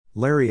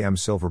Larry M.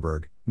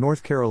 Silverberg,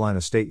 North Carolina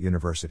State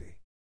University.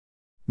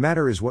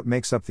 Matter is what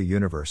makes up the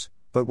universe,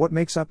 but what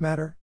makes up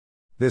matter?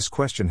 This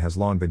question has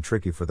long been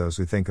tricky for those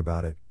who think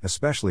about it,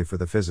 especially for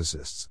the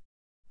physicists.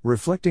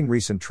 Reflecting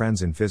recent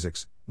trends in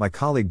physics, my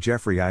colleague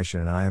Jeffrey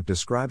Eischen and I have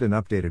described an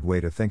updated way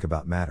to think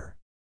about matter.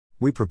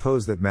 We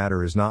propose that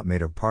matter is not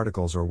made of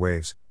particles or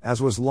waves,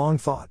 as was long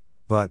thought,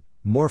 but,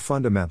 more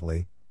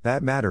fundamentally,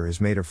 that matter is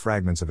made of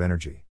fragments of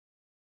energy.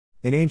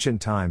 In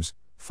ancient times,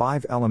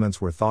 5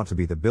 elements were thought to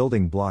be the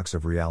building blocks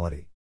of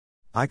reality.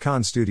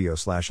 Icon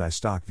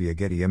Studio/iStock via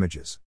Getty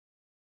Images.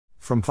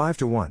 From 5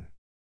 to 1.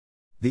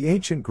 The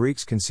ancient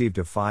Greeks conceived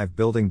of 5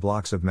 building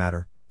blocks of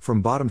matter,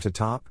 from bottom to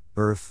top: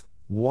 earth,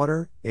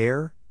 water,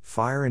 air,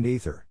 fire and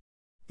ether.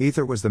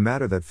 Ether was the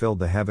matter that filled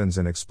the heavens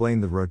and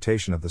explained the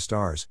rotation of the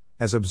stars,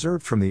 as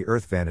observed from the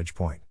Earth vantage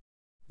point.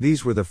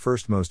 These were the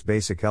first most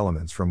basic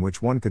elements from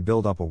which one could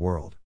build up a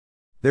world.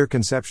 Their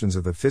conceptions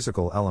of the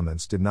physical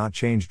elements did not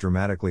change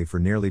dramatically for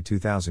nearly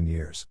 2,000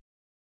 years.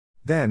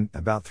 Then,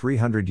 about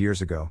 300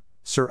 years ago,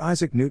 Sir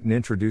Isaac Newton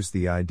introduced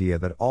the idea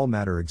that all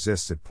matter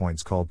exists at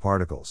points called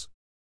particles.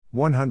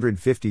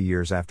 150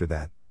 years after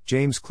that,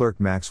 James Clerk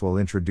Maxwell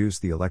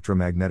introduced the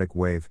electromagnetic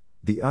wave,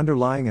 the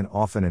underlying and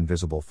often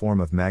invisible form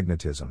of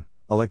magnetism,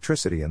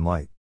 electricity and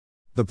light.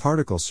 The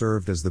particle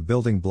served as the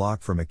building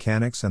block for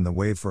mechanics and the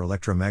wave for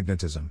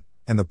electromagnetism,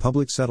 and the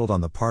public settled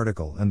on the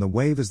particle and the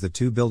wave as the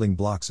 2 building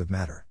blocks of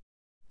matter.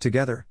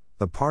 Together,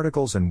 the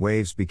particles and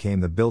waves became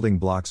the building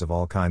blocks of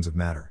all kinds of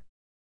matter.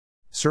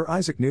 Sir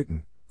Isaac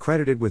Newton,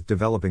 credited with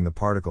developing the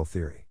particle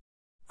theory.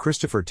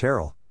 Christopher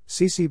Terrell,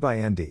 CC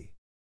by ND.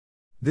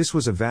 This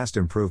was a vast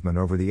improvement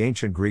over the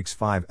ancient Greeks'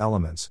 5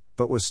 elements,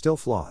 but was still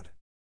flawed.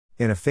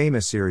 In a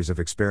famous series of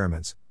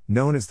experiments,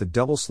 known as the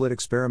double-slit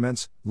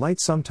experiments, light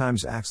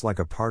sometimes acts like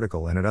a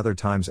particle and at other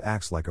times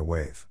acts like a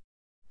wave.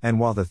 And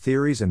while the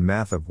theories and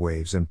math of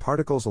waves and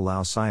particles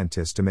allow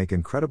scientists to make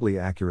incredibly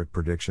accurate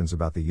predictions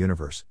about the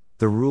universe,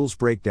 the rules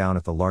break down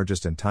at the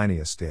largest and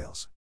tiniest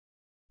scales.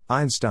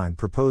 Einstein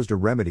proposed a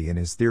remedy in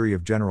his theory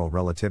of general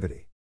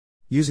relativity.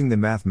 Using the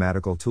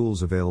mathematical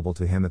tools available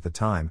to him at the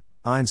time,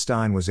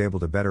 Einstein was able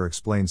to better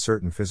explain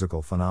certain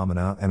physical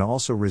phenomena and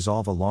also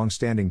resolve a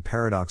long-standing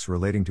paradox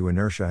relating to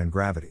inertia and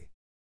gravity.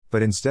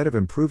 But instead of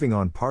improving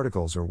on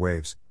particles or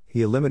waves,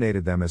 he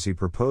eliminated them as he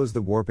proposed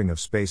the warping of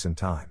space and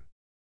time.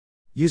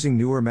 Using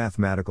newer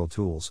mathematical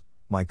tools,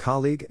 my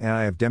colleague and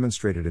I have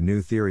demonstrated a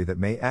new theory that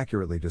may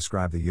accurately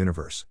describe the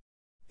universe.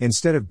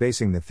 Instead of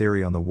basing the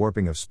theory on the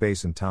warping of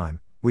space and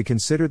time, we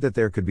considered that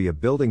there could be a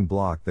building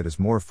block that is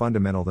more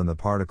fundamental than the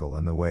particle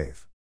and the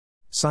wave.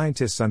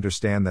 Scientists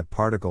understand that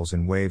particles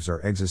and waves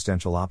are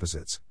existential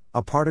opposites.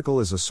 A particle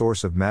is a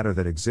source of matter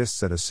that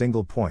exists at a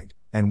single point,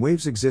 and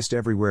waves exist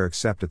everywhere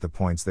except at the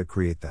points that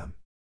create them.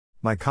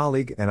 My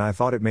colleague and I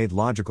thought it made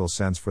logical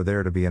sense for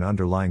there to be an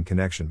underlying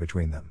connection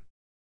between them.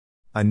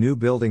 A new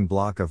building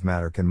block of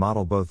matter can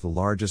model both the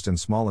largest and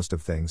smallest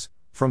of things,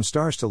 from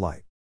stars to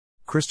light.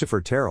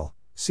 Christopher Terrell,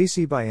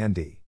 CC by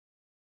ND.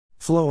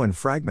 Flow and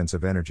fragments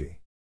of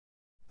energy.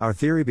 Our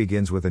theory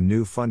begins with a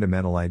new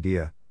fundamental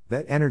idea,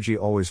 that energy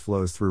always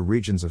flows through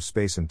regions of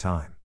space and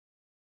time.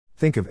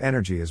 Think of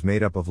energy as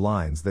made up of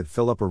lines that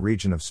fill up a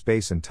region of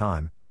space and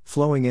time,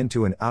 flowing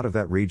into and out of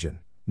that region,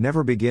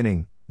 never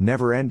beginning,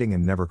 never ending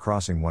and never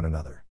crossing one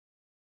another.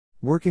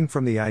 Working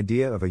from the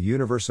idea of a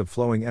universe of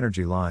flowing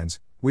energy lines,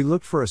 we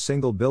looked for a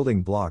single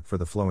building block for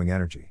the flowing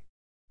energy.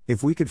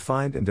 If we could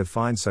find and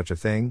define such a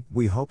thing,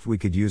 we hoped we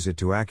could use it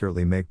to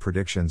accurately make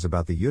predictions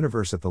about the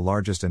universe at the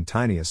largest and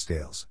tiniest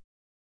scales.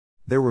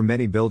 There were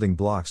many building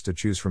blocks to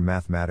choose from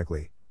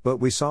mathematically, but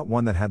we sought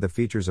one that had the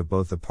features of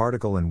both the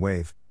particle and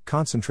wave,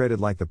 concentrated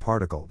like the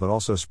particle but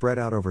also spread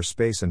out over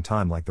space and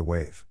time like the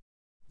wave.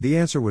 The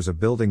answer was a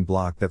building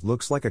block that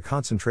looks like a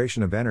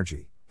concentration of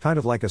energy, kind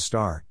of like a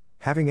star,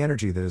 having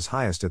energy that is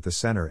highest at the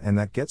center and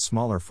that gets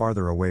smaller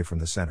farther away from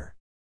the center.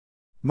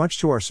 Much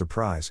to our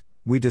surprise,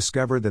 we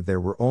discovered that there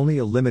were only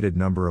a limited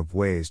number of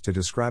ways to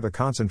describe a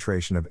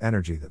concentration of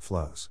energy that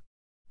flows.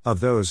 Of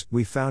those,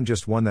 we found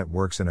just one that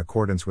works in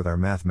accordance with our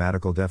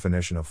mathematical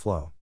definition of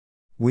flow.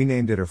 We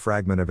named it a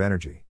fragment of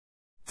energy.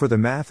 For the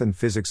math and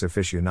physics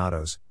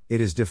aficionados,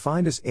 it is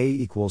defined as A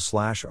equals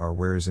 /R,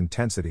 where is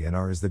intensity and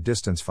R is the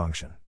distance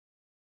function.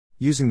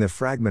 Using the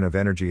fragment of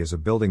energy as a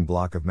building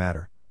block of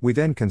matter, we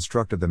then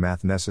constructed the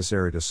math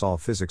necessary to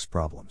solve physics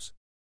problems.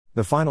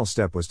 The final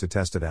step was to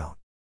test it out.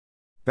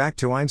 Back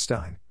to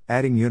Einstein,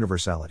 adding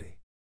universality.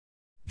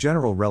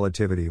 General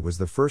relativity was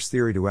the first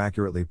theory to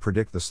accurately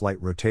predict the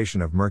slight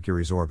rotation of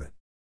Mercury's orbit.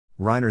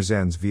 Rainer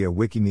Zenz via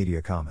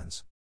Wikimedia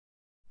Commons.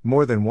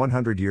 More than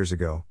 100 years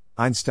ago,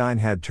 Einstein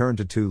had turned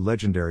to 2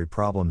 legendary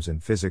problems in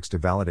physics to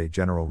validate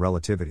general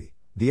relativity: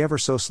 the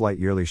ever-so-slight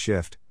yearly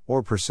shift,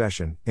 or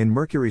precession, in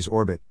Mercury's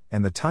orbit,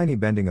 and the tiny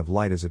bending of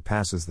light as it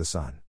passes the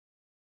Sun.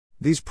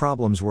 These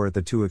problems were at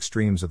the 2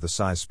 extremes of the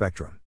size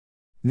spectrum.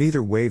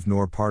 Neither wave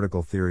nor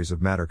particle theories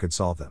of matter could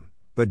solve them,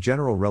 but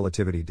general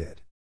relativity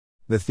did.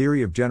 The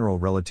theory of general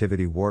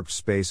relativity warps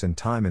space and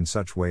time in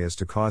such way as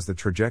to cause the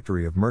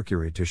trajectory of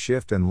Mercury to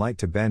shift and light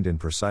to bend in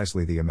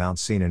precisely the amount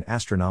seen in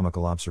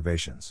astronomical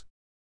observations.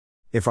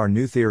 If our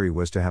new theory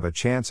was to have a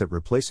chance at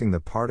replacing the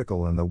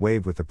particle and the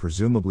wave with a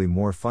presumably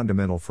more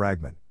fundamental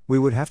fragment, we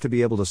would have to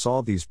be able to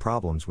solve these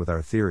problems with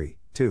our theory,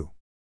 too.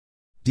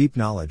 Deep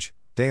Knowledge,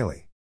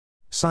 Daily.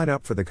 Sign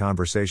up for the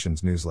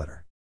Conversations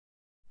newsletter.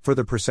 For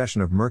the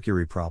precession of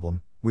Mercury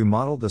problem, we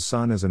modeled the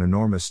Sun as an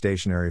enormous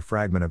stationary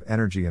fragment of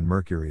energy and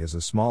Mercury as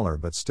a smaller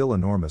but still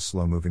enormous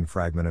slow-moving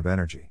fragment of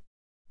energy.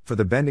 For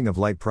the bending of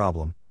light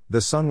problem,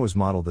 the Sun was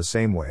modeled the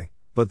same way,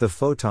 but the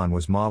photon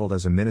was modeled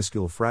as a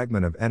minuscule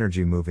fragment of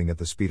energy moving at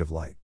the speed of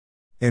light.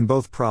 In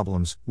both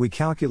problems, we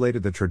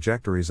calculated the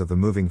trajectories of the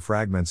moving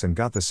fragments and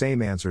got the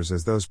same answers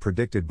as those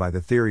predicted by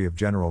the theory of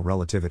general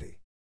relativity.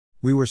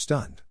 We were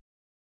stunned.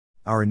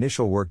 Our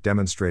initial work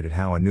demonstrated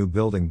how a new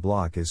building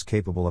block is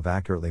capable of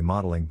accurately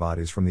modeling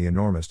bodies from the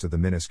enormous to the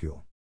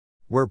minuscule.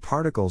 Where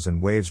particles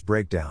and waves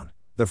break down,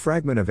 the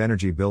fragment of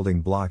energy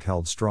building block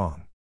held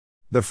strong.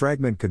 The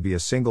fragment could be a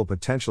single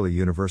potentially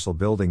universal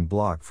building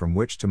block from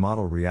which to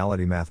model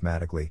reality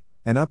mathematically,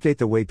 and update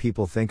the way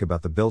people think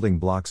about the building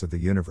blocks of the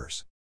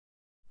universe.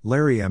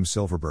 Larry M.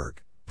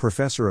 Silverberg,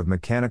 Professor of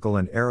Mechanical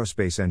and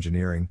Aerospace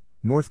Engineering,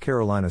 North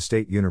Carolina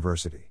State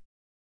University.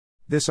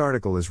 This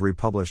article is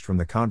republished from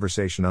The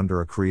Conversation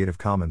under a Creative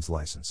Commons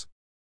license.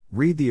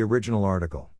 Read the original article.